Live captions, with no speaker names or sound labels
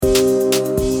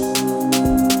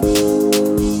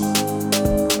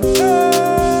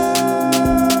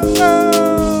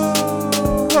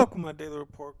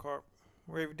report card,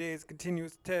 where every day is a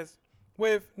continuous test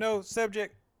with no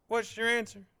subject. What's your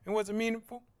answer? And was it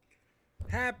meaningful?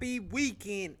 Happy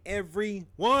weekend,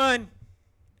 everyone!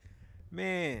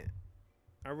 Man,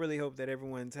 I really hope that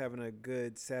everyone's having a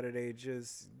good Saturday,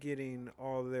 just getting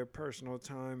all of their personal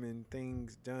time and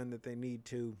things done that they need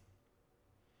to.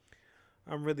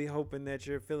 I'm really hoping that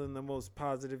you're feeling the most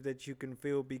positive that you can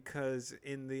feel because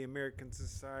in the American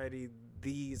society,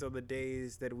 these are the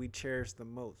days that we cherish the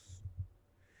most.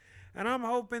 And I'm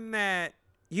hoping that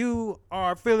you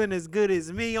are feeling as good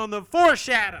as me on the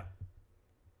foreshadow.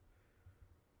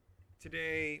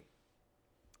 Today,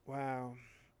 wow.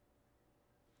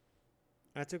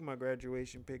 I took my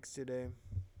graduation pics today.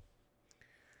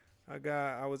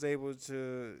 I was able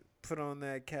to put on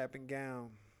that cap and gown.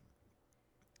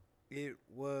 It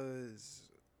was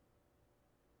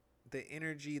the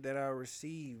energy that I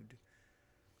received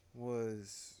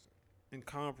was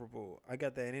incomparable. I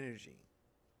got that energy.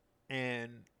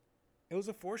 And it was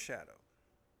a foreshadow.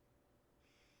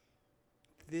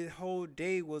 The whole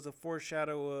day was a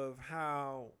foreshadow of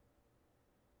how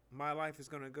my life is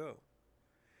going to go.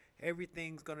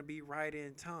 Everything's going to be right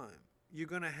in time. You're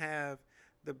going to have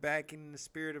the backing and the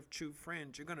spirit of true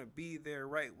friends. You're going to be there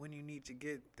right when you need to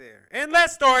get there. And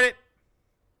let's start it.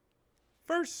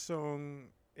 First song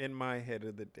in my head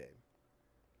of the day.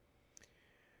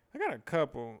 I got a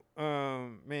couple.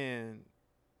 Man,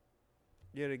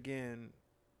 yet again,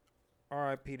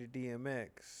 RIP to DMX.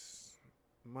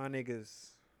 My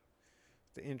niggas.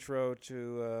 The intro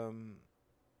to,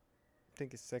 I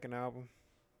think his second album.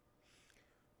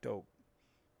 Dope.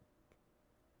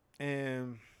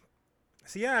 And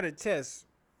see, I had a test.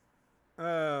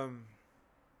 And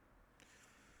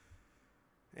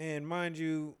mind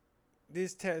you,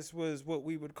 this test was what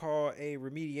we would call a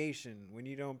remediation. When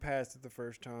you don't pass it the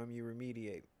first time, you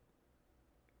remediate.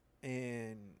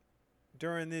 And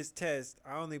during this test,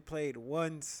 I only played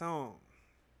one song.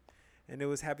 And it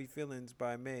was Happy Feelings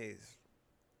by Maze.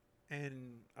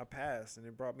 And I passed, and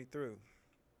it brought me through.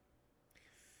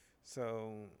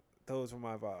 So, those were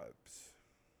my vibes.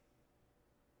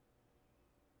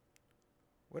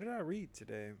 What did I read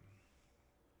today?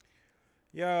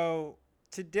 Yo,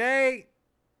 today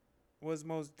was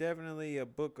most definitely a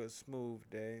book of smooth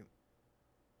day.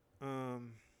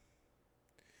 And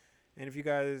if you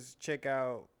guys check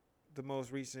out the most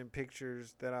recent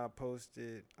pictures that I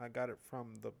posted, I got it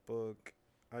from the book.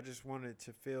 I just wanted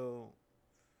to feel,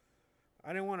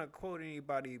 I didn't want to quote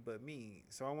anybody but me.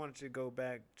 So I wanted to go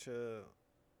back to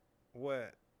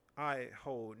what I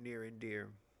hold near and dear.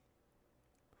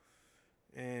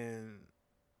 And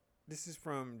this is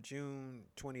from June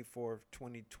 24th,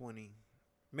 2020.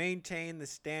 Maintain the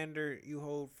standard you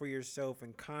hold for yourself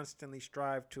and constantly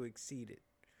strive to exceed it.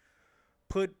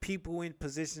 Put people in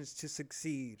positions to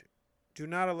succeed. Do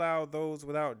not allow those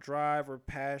without drive or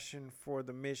passion for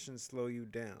the mission slow you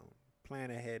down. Plan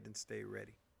ahead and stay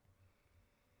ready.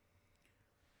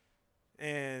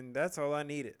 And that's all I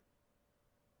needed.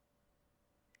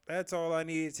 That's all I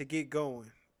needed to get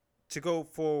going, to go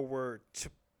forward,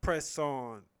 to press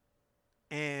on,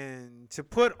 and to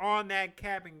put on that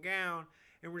cap and gown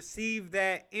and receive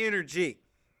that energy.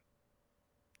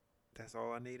 That's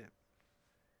all I needed.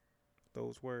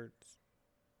 Those words.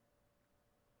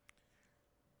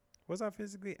 Was I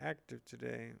physically active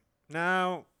today?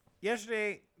 Now,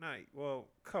 yesterday night, well,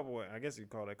 I guess you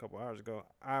call it a couple hours ago,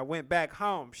 I went back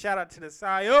home. Shout out to the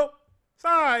Sayo.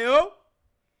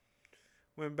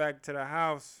 Went back to the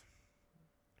house.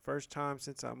 First time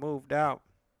since I moved out.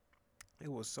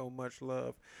 It was so much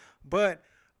love. But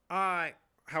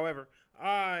however,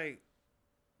 I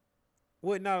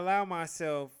would not allow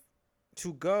myself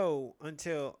to go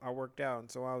until I worked out.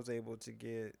 And so I was able to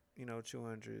get,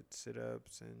 200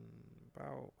 sit-ups and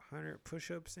about 100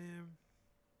 push-ups in. And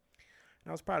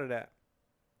I was proud of that.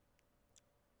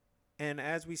 And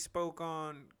as we spoke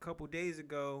on a couple days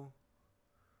ago,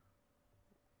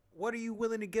 what are you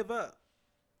willing to give up?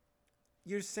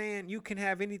 You're saying you can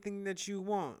have anything that you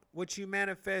want. What you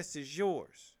manifest is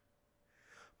yours.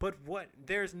 But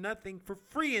there's nothing for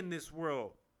free in this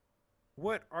world.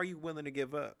 What are you willing to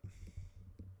give up?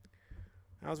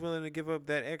 I was willing to give up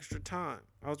that extra time.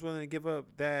 I was willing to give up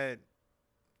that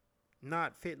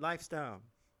not fit lifestyle.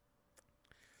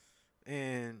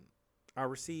 And I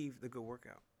received the good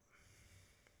workout.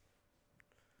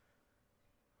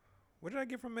 What did I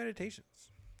get from meditations?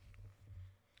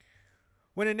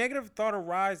 When a negative thought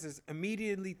arises,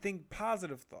 immediately think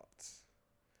positive thoughts.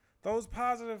 Those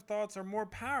positive thoughts are more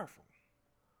powerful.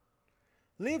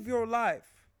 Live your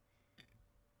life.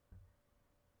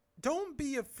 Don't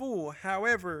be a fool.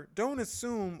 However, don't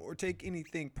assume or take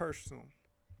anything personal.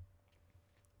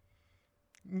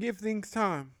 Give things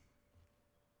time.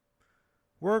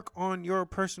 Work on your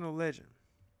personal legend.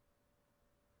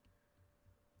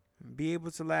 Be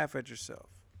able to laugh at yourself.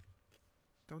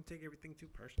 Don't take everything too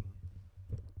personally.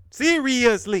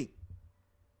 Seriously.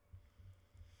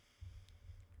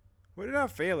 What did I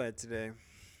fail at today?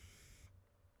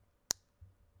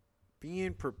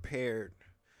 Being prepared.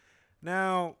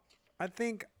 Now, I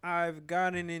think I've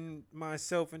gotten in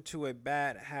myself into a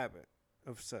bad habit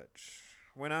of such.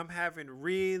 When I'm having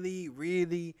really,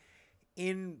 really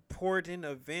important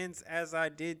events as I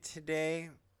did today,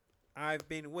 I've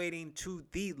been waiting to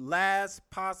the last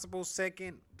possible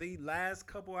second, the last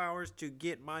couple hours to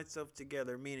get myself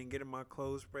together, meaning getting my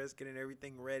clothes pressed, getting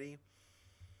everything ready.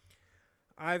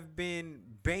 I've been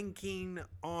banking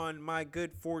on my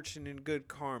good fortune and good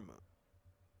karma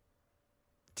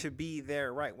to be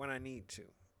there right when I need to.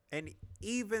 And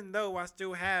even though I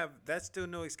still have, that's still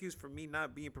no excuse for me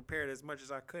not being prepared as much as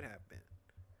I could have been.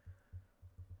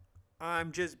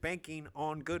 I'm just banking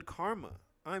on good karma.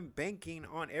 I'm banking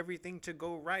on everything to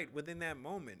go right within that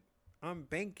moment. I'm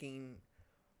banking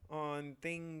on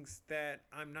things that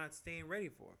I'm not staying ready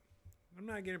for. I'm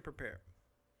not getting prepared.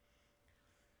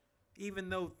 Even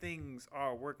though things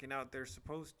are working out they're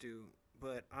supposed to,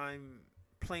 but I'm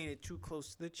playing it too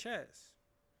close to the chest.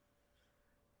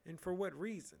 And for what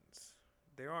reasons?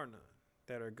 There are none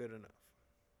that are good enough.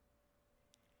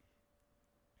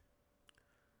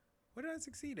 What did I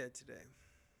succeed at today?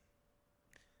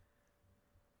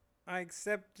 I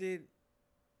accepted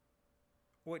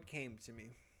what came to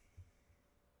me.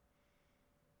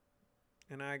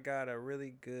 And I got a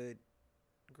really good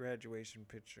graduation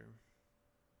picture.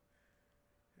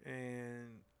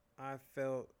 And I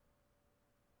felt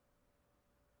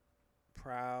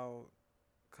proud,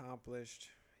 accomplished,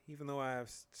 even though I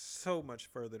have so much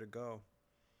further to go.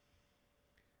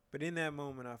 But in that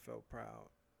moment, I felt proud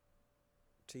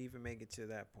to even make it to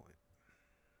that point.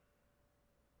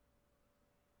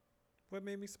 What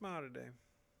made me smile today?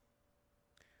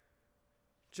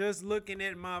 Just looking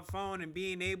at my phone and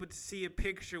being able to see a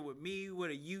picture with me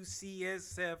with a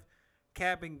UCSF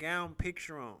cap and gown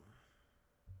picture on.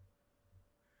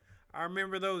 I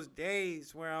remember those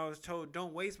days where I was told,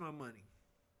 don't waste my money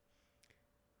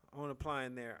on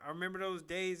applying there. I remember those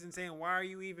days and saying, why are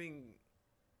you even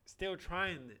still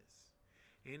trying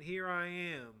this? And here I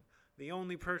am, the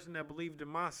only person that believed in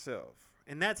myself.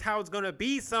 And that's how it's going to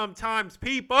be sometimes,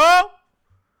 people.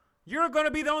 You're going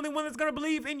to be the only one that's going to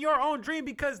believe in your own dream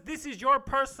because this is your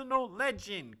personal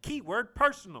legend. Keyword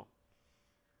personal.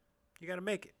 You got to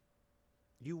make it.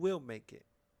 You will make it.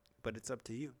 But it's up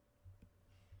to you.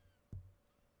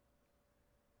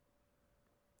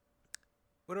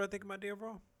 What do I think of my day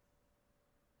overall?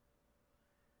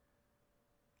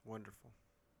 Wonderful.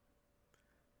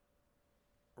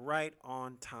 Right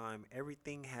on time.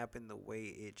 Everything happened the way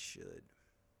it should.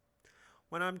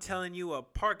 When I'm telling you a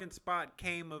parking spot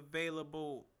came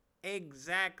available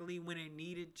exactly when it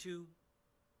needed to.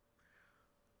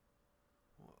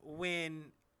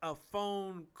 When a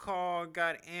phone call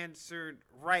got answered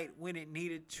right when it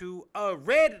needed to. A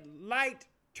red light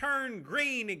turned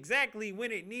green exactly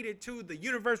when it needed to. The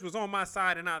universe was on my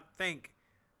side, and I thank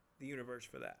the universe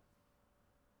for that.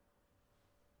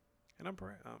 And I'm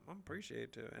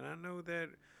appreciative. And I know that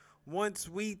once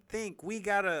we think, we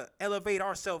got to elevate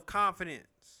our self-confidence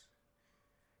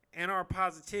and our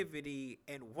positivity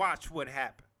and watch what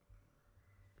happens.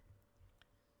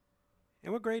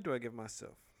 And what grade do I give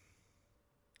myself?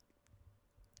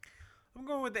 I'm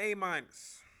going with the A-.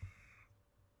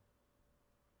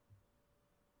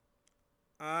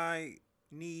 I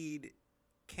need,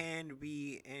 can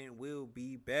be, and will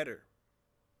be better.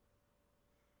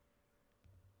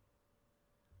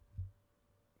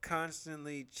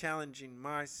 Constantly challenging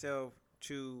myself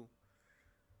to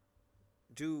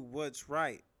do what's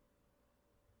right.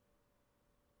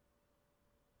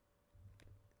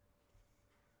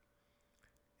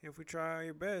 If we try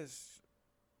our best,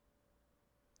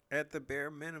 at the bare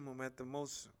minimum, at the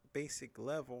most basic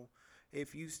level,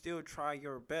 if you still try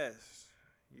your best,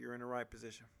 you're in the right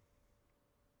position.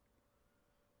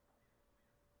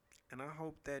 And I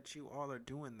hope that you all are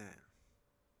doing that.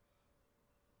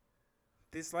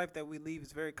 This life that we lead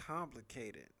is very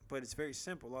complicated, but it's very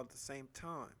simple all at the same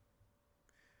time.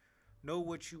 Know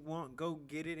what you want, go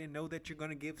get it, and know that you're going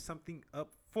to give something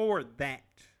up for that.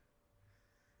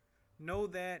 Know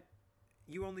that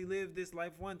you only live this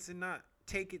life once and not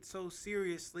take it so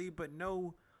seriously, but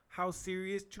know how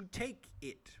serious to take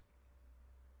it.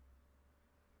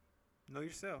 Know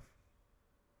yourself.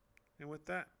 And with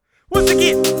that, once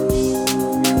again,